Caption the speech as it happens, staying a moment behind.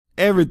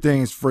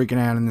Everything is freaking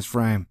out in this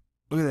frame.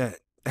 Look at that.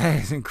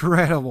 That is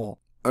incredible.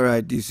 All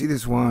right, do you see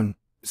this one?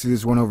 See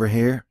this one over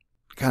here?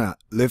 Kind of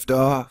lift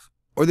off.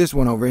 Or this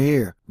one over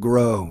here,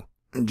 grow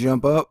and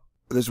jump up.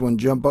 Or this one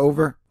jump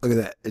over. Look at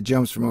that. It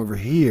jumps from over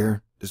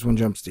here. This one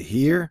jumps to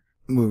here.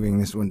 Moving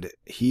this one to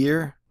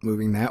here.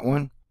 Moving that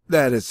one.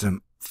 That is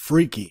some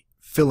freaky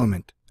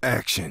filament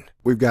action.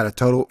 We've got a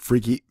total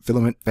freaky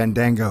filament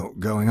fandango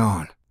going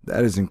on.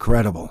 That is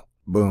incredible.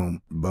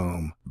 Boom,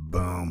 boom,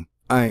 boom.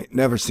 I ain't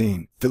never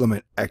seen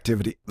filament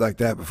activity like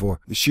that before.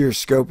 The sheer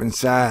scope and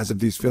size of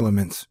these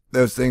filaments.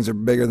 Those things are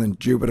bigger than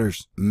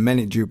Jupiters.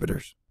 Many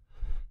Jupiters.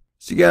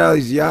 So you got all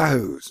these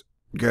yahoos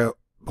go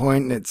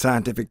pointing at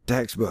scientific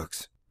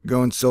textbooks,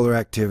 going solar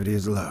activity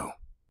is low.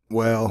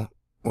 Well,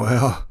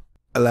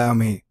 allow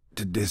me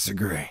to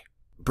disagree.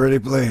 Pretty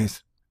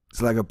please.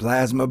 It's like a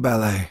plasma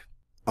ballet.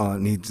 All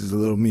it needs is a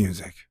little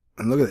music.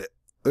 And look at it.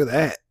 Look at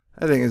that.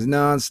 That thing is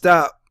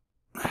non-stop.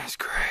 That's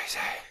crazy.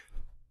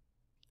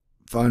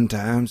 Fun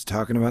times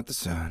talking about the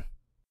sun.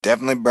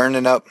 Definitely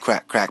burning up.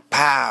 Crack, crack,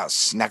 pow.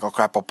 Snackle,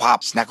 crapple,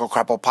 pop. Snackle,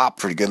 crapple, pop.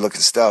 Pretty good looking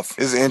stuff.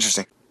 This is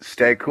interesting.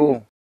 Stay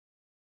cool.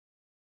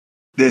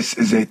 This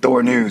is a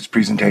Thor News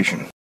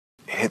presentation.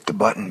 Hit the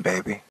button,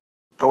 baby.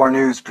 Thor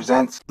News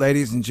presents.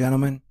 Ladies and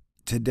gentlemen,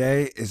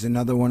 today is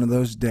another one of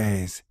those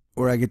days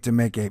where I get to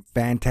make a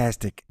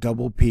fantastic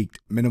double-peaked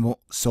minimal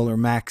solar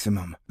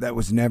maximum that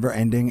was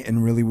never-ending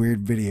and really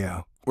weird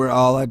video, where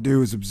all I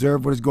do is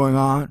observe what is going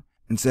on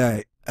and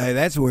say, hey,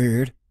 that's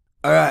weird.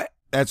 All right,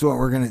 that's what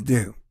we're going to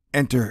do.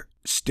 Enter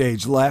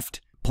stage left,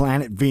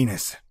 planet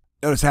Venus.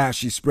 Notice how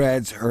she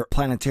spreads her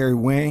planetary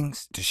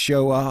wings to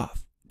show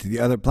off to the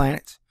other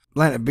planets.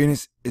 Planet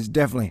Venus is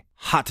definitely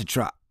hot to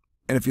trot.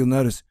 And if you'll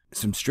notice,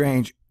 some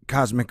strange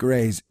cosmic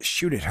rays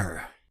shoot at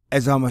her,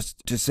 as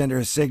almost to send her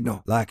a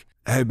signal like,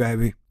 hey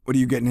baby, what are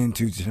you getting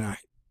into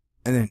tonight?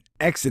 And then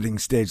exiting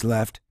stage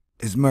left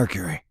is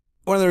Mercury.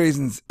 One of the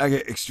reasons I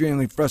get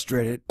extremely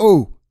frustrated,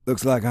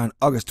 looks like on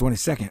August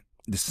 22nd,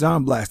 the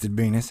sun blasted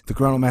Venus, the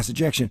coronal mass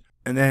ejection,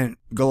 and then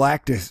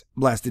Galactus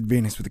blasted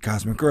Venus with a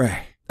cosmic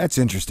ray. That's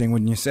interesting,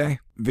 wouldn't you say?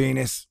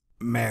 Venus,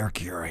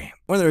 Mercury.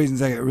 One of the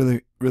reasons I get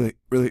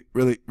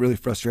really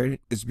frustrated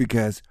is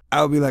because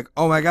I'll be like,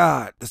 oh my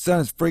god, the sun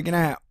is freaking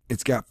out.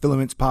 It's got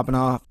filaments popping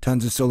off,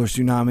 tons of solar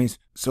tsunamis,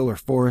 solar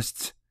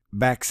forests,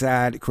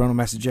 backside coronal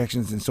mass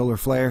ejections and solar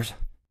flares.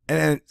 And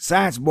then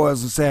science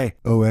boys will say,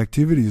 oh,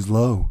 activity is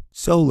low.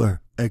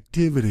 Solar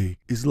activity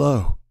is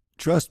low.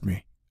 Trust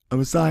me, I'm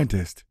a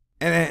scientist.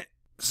 And then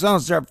the sun will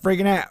start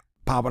freaking out,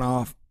 popping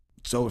off,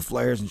 solar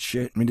flares and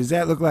shit. I mean, does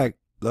that look like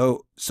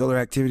low solar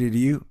activity to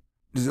you?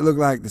 Does it look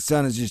like the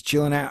sun is just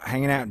chilling out,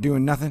 hanging out,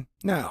 doing nothing?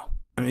 No.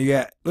 I mean,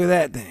 look at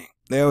that thing.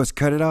 They always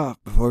cut it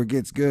off before it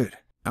gets good.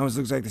 Almost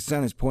looks like the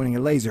sun is pointing a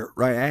laser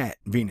right at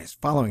Venus,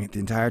 following it the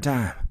entire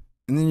time.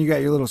 And then you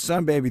got your little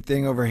sun baby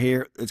thing over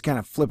here that's kind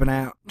of flipping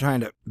out, trying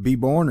to be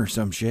born or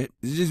some shit.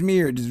 Is it just me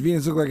or does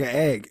Venus look like an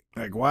egg?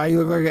 Like, why you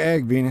look like an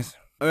egg, Venus?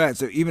 Alright,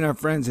 so even our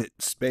friends at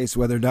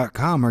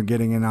spaceweather.com are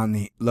getting in on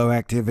the low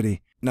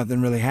activity,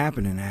 nothing really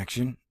happening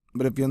action.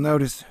 But if you'll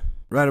notice,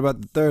 right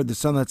about the third, the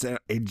sun lets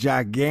out a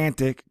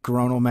gigantic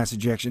coronal mass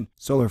ejection,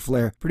 solar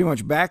flare, pretty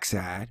much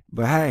backside.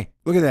 But hey,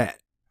 look at that.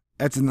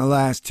 That's in the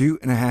last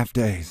 2.5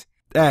 days.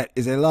 That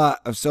is a lot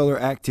of solar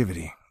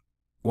activity.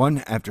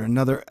 One after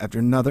another,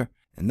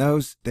 and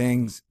those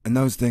things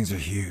are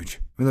huge.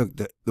 I mean,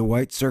 look, the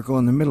white circle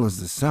in the middle is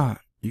the sun.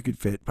 You could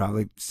fit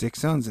probably 6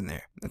 suns in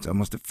there. That's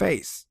almost a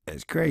face.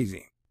 That's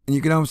crazy. And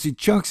you can almost see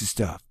chunks of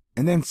stuff.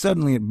 And then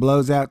suddenly it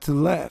blows out to the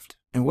left.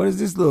 And what is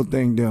this little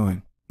thing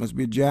doing? Must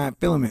be a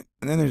giant filament.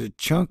 And then there's a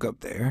chunk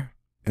up there.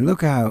 And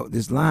look how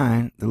this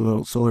line, the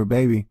little solar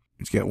baby,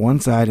 it's got one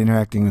side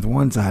interacting with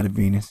one side of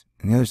Venus,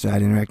 and the other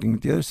side interacting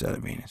with the other side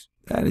of Venus.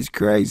 That is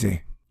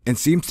crazy. And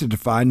seems to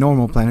defy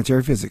normal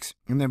planetary physics.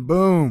 And then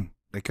boom,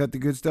 they cut the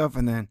good stuff,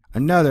 and then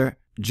another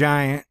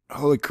giant,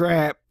 holy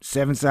crap,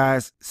 7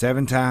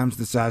 times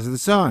the size of the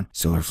sun.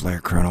 Solar flare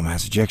coronal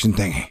mass ejection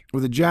thingy.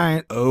 With a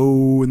giant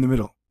O in the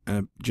middle, and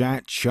a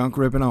giant chunk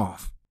ripping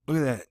off. Look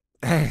at that.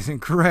 That is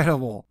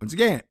incredible. Once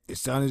again, the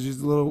sun is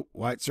just a little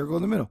white circle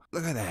in the middle.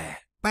 Look at that.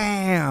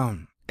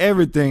 Bam!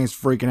 Everything is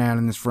freaking out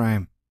in this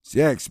frame. So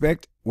yeah,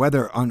 expect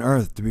weather on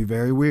Earth to be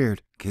very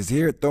weird. Because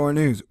here at Thor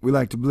News, we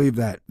like to believe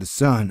that the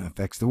sun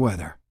affects the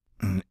weather.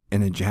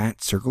 In a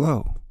giant circle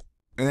O.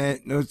 And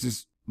then notice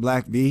this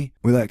black V?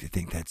 We like to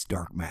think that's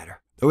dark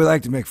matter. So we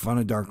like to make fun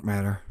of dark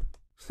matter.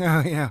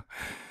 Oh yeah.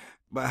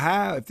 But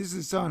how, if this is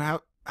the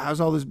sun,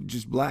 how's all this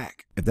just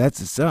black? If that's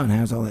the sun,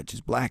 how's all that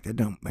just black? That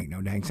don't make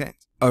no dang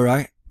sense.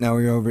 Alright, now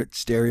we're over at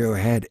stereo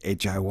ahead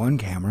HI1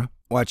 camera,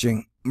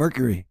 watching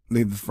Mercury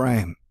leave the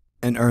frame,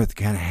 and Earth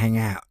kind of hang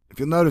out. If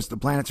you'll notice, the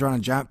planets are on a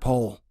giant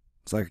pole.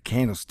 It's like a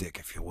candlestick,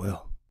 if you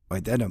will.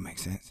 Wait, that don't make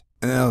sense.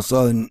 And then all of a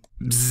sudden,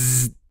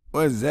 bzzz,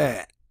 what is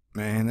that?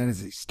 Man, that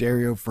is a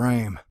stereo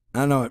frame. I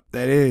don't know what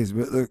that is,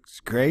 but it looks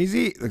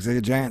crazy. It looks like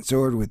a giant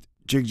sword with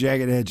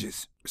jig-jagged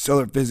edges.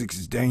 Solar physics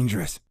is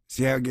dangerous.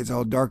 See how it gets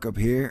all dark up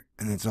here,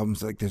 and it's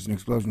almost like there's an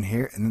explosion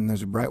here, and then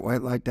there's a bright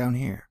white light down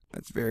here.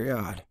 That's very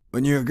odd.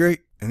 Wouldn't you agree?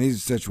 And these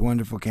are such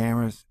wonderful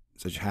cameras,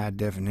 such high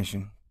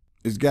definition.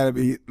 There's got to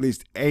be at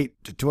least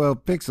 8 to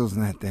 12 pixels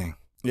in that thing.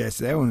 Yes,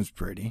 that one is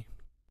pretty.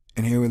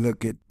 And here we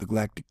look at the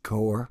galactic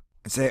core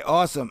and say,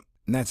 awesome,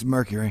 and that's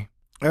Mercury.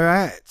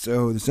 Alright,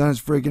 so the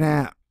sun's freaking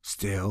out.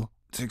 Still,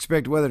 to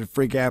expect weather to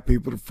freak out,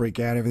 people to freak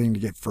out, everything to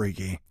get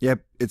freaky.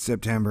 Yep, it's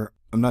September.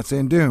 I'm not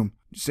saying doom.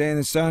 I'm just saying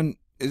the sun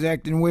is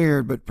acting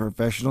weird, but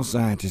professional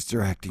scientists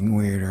are acting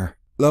weirder.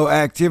 Low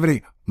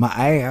activity, my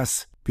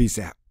ass. Peace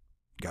out.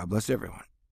 God bless everyone.